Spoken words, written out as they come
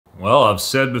Well, I've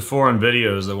said before in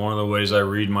videos that one of the ways I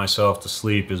read myself to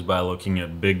sleep is by looking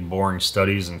at big, boring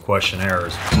studies and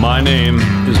questionnaires. My name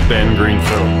is Ben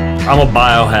Greenfield. I'm a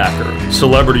biohacker,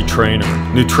 celebrity trainer,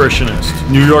 nutritionist,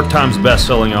 New York Times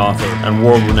bestselling author, and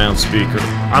world-renowned speaker.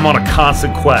 I'm on a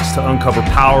constant quest to uncover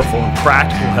powerful and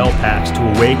practical health hacks to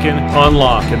awaken,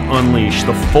 unlock, and unleash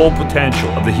the full potential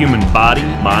of the human body,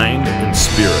 mind, and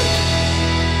spirit.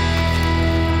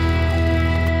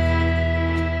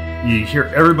 You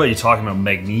hear everybody talking about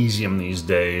magnesium these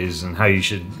days and how you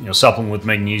should supplement with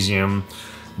magnesium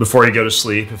before you go to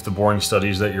sleep if the boring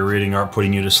studies that you're reading aren't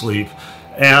putting you to sleep.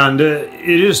 And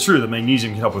it is true that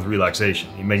magnesium can help with relaxation.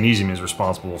 Magnesium is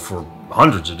responsible for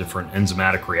hundreds of different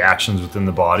enzymatic reactions within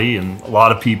the body, and a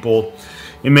lot of people,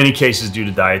 in many cases due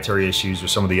to dietary issues or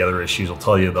some of the other issues I'll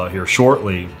tell you about here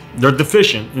shortly, they're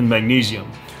deficient in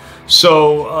magnesium.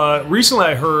 So recently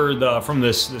I heard from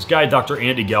this guy, Dr.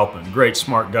 Andy Galpin, great,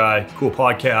 smart guy, cool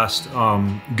podcast,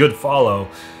 good follow.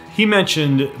 He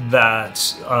mentioned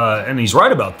that, and he's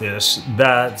right about this,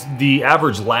 that the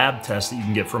average lab tests that you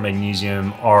can get for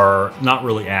magnesium are not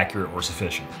really accurate or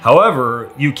sufficient. However,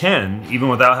 you can, even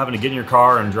without having to get in your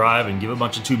car and drive and give a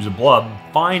bunch of tubes of blood,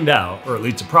 find out, or at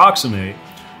least approximate,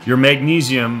 your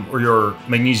magnesium or your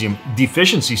magnesium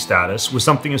deficiency status with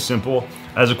something as simple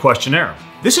as a questionnaire.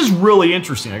 This is really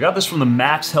interesting. I got this from the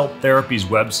Max Health Therapies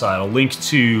website. I'll link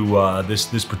to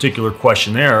this particular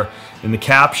questionnaire in the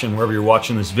caption wherever you're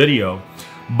watching this video.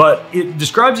 But it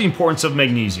describes the importance of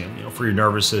magnesium, for your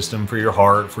nervous system, for your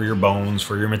heart, for your bones,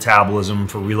 for your metabolism,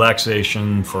 for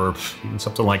relaxation, for even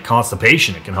something like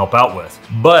constipation it can help out with.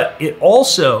 But it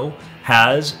also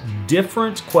has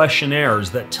different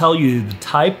questionnaires that tell you the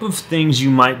type of things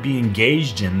you might be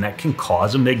engaged in that can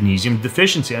cause a magnesium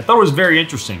deficiency. I thought it was very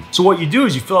interesting. So what you do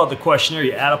is you fill out the questionnaire,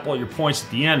 you add up all your points at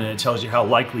the end, and it tells you how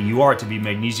likely you are to be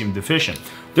magnesium deficient.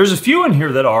 There's a few in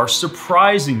here that are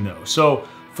surprising though. So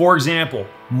for example,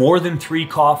 more than 3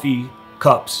 coffee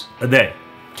cups a day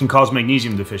can cause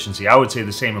magnesium deficiency. I would say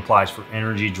the same applies for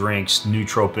energy drinks,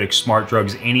 nootropics, smart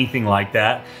drugs, anything like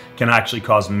that can actually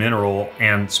cause mineral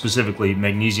and specifically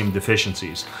magnesium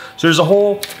deficiencies. So there's a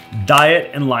whole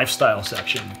diet and lifestyle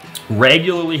section.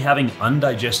 Regularly having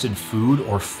undigested food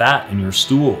or fat in your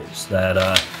stools,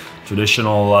 that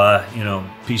traditional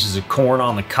pieces of corn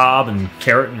on the cob and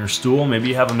carrot in your stool, maybe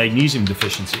you have a magnesium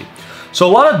deficiency. So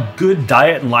a lot of good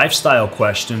diet and lifestyle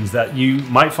questions that you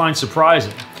might find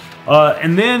surprising.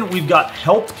 And then we've got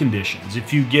health conditions.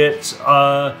 If you get,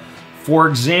 for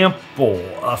example,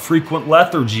 frequent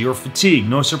lethargy or fatigue,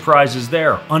 no surprises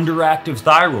there. Underactive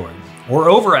thyroid or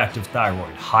overactive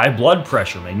thyroid, high blood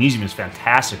pressure. Magnesium is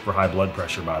fantastic for high blood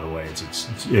pressure, by the way.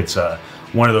 It's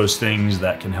one of those things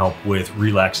that can help with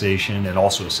relaxation and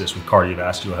also assist with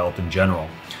cardiovascular health in general.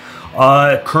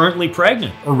 Currently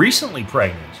pregnant or recently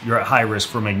pregnant, you're at high risk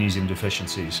for magnesium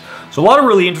deficiencies. So a lot of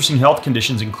really interesting health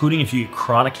conditions, including if you get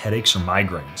chronic headaches or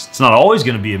migraines. It's not always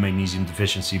going to be a magnesium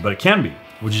deficiency, but it can be,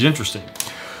 which is interesting.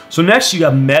 So next you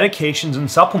have medications and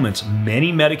supplements.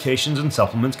 Many medications and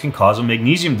supplements can cause a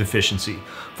magnesium deficiency.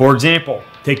 For example,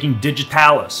 taking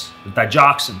digitalis,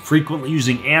 digoxin, frequently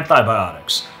using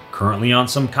antibiotics, currently on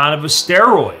some kind of a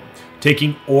steroid.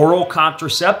 Taking oral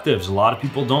contraceptives, a lot of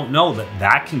people don't know that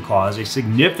that can cause a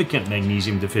significant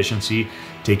magnesium deficiency.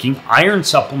 Taking iron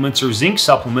supplements or zinc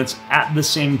supplements at the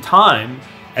same time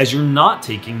as you're not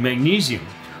taking magnesium.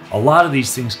 A lot of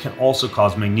these things can also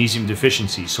cause magnesium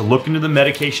deficiency. So look into the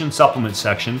medication supplement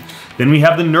section. Then we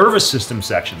have the nervous system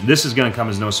section. This is going to come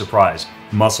as no surprise.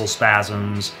 Muscle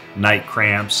spasms, night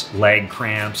cramps, leg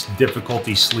cramps,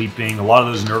 difficulty sleeping, a lot of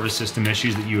those nervous system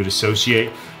issues that you would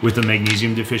associate with a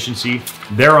magnesium deficiency,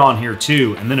 they're on here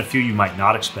too. And then a few you might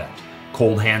not expect.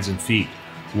 Cold hands and feet,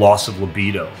 loss of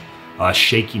libido,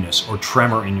 shakiness or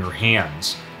tremor in your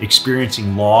hands,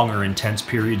 experiencing long or intense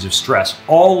periods of stress.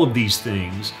 All of these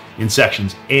things in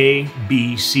sections A,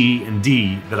 B, C, and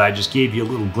D that I just gave you a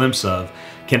little glimpse of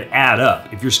can add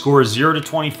up. If your score is 0 to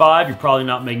 25, you're probably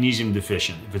not magnesium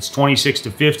deficient. If it's 26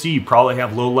 to 50, you probably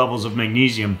have low levels of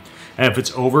magnesium. And if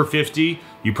it's over 50,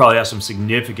 you probably have some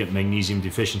significant magnesium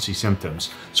deficiency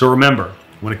symptoms. So remember,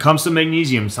 when it comes to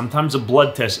magnesium, sometimes a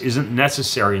blood test isn't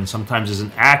necessary and sometimes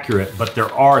isn't accurate, but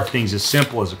there are things as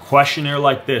simple as a questionnaire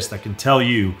like this that can tell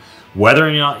you whether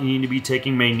or not you need to be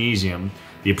taking magnesium,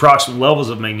 the approximate levels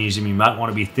of magnesium you might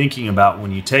want to be thinking about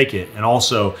when you take it, and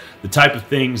also the type of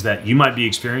things that you might be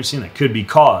experiencing that could be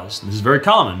caused, this is very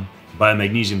common, by a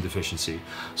magnesium deficiency.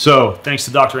 So thanks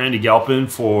to Dr. Andy Galpin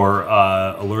for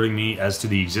alerting me as to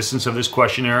the existence of this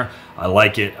questionnaire. I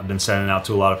like it. I've been sending it out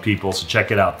to a lot of people, so check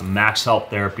it out. The Max Health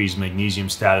Therapies Magnesium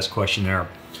Status Questionnaire.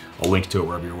 I'll link to it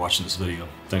wherever you're watching this video.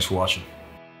 Thanks for watching.